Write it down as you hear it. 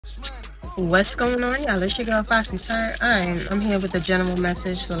What's going on, y'all? It's your girl FoXXyTarot. I'm here with the general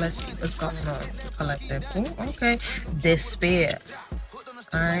message, so let's see what's going on. Collective. Ooh, okay. Despair.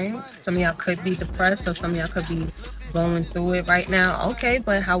 Alright. Some of y'all could be depressed, so some of y'all could be going through it right now. Okay,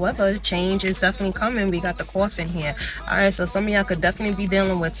 but however, change is definitely coming. We got the coffin here. Alright, so some of y'all could definitely be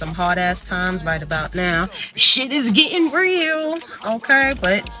dealing with some hard ass times right about now. Shit is getting real. Okay,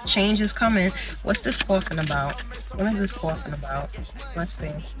 but change is coming. What's this coffin about? What is this coffin about? Let's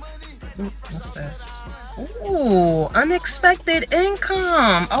see. What's this? Ooh, unexpected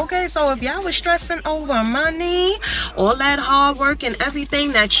income. Okay, so if y'all was stressing over money, all that hard work and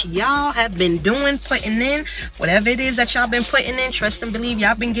everything that y'all have been doing, putting in, whatever it is that y'all been putting in, trust and believe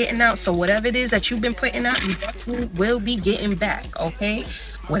y'all been getting out. So whatever it is that you've been putting out, you definitely will be getting back. Okay,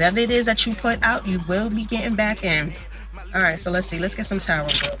 whatever it is that you put out, you will be getting back in. All right, so let's see. Let's get some tarot.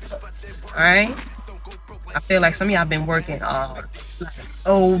 All right. I feel like some of y'all been working like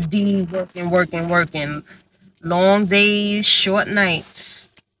OD, working. Long days, short nights.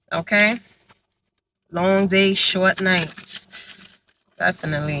 Okay? Long days, short nights.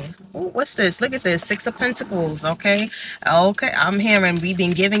 Definitely. Ooh, what's this? Look at this. 6 of Pentacles. Okay? Okay, I'm hearing we've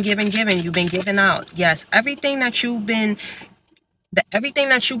been giving. You've been giving out. Yes, everything that you've been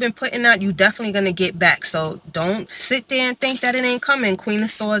putting out, you definitely gonna get back. So don't sit there and think that it ain't coming. Queen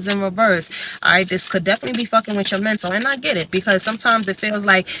of Swords in reverse. All right, this could definitely be fucking with your mental, and I get it, because sometimes it feels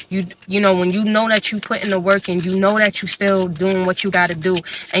like you know, when you know that you put in the work and you know that you still doing what you got to do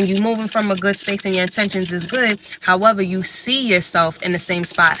and you moving from a good space and your intentions is good, however, you see yourself in the same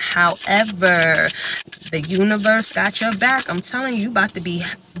spot. However, the universe got your back. I'm telling you, you about to be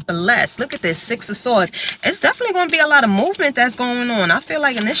blessed. Look at this 6 of Swords. It's definitely going to be a lot of movement that's going on. I feel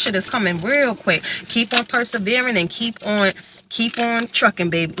like this shit is coming real quick. Keep on persevering and keep on trucking,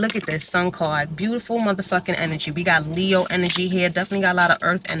 baby. Look at this Sun card. Beautiful motherfucking energy. We got Leo energy here. Definitely got a lot of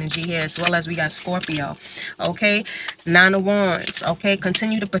Earth energy here, as well as we got Scorpio. Okay, 9 of Wands. Okay,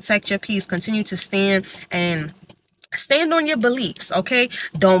 continue to protect your peace. Continue to stand on your beliefs. Okay,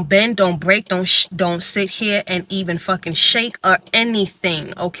 don't bend, don't break, don't sit here and even fucking shake or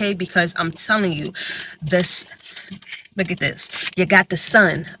anything. Okay, because I'm telling you, this, look at this, you got the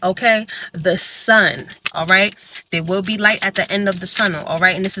sun. Okay, the sun. All right, there will be light at the end of the tunnel. All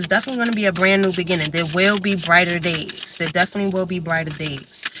right, and this is definitely going to be a brand new beginning. There will be brighter days. There definitely will be brighter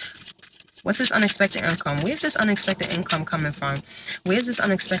days. What's this unexpected income? Where's this unexpected income coming from? Where's this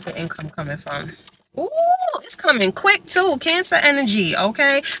unexpected income coming from? Ooh, it's coming quick too. Cancer energy.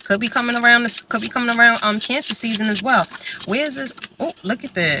 Okay, could be coming around Cancer season as well. Where's this? Oh, look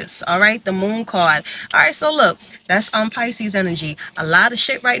at this. All right, the Moon card. All right, so look, that's Pisces energy. A lot of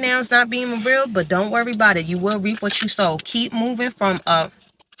shit right now is not being revealed, but don't worry about it. You will reap what you sow. Keep moving from a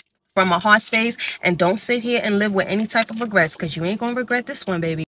heart space, and don't sit here and live with any type of regrets, because you ain't gonna regret this one, baby.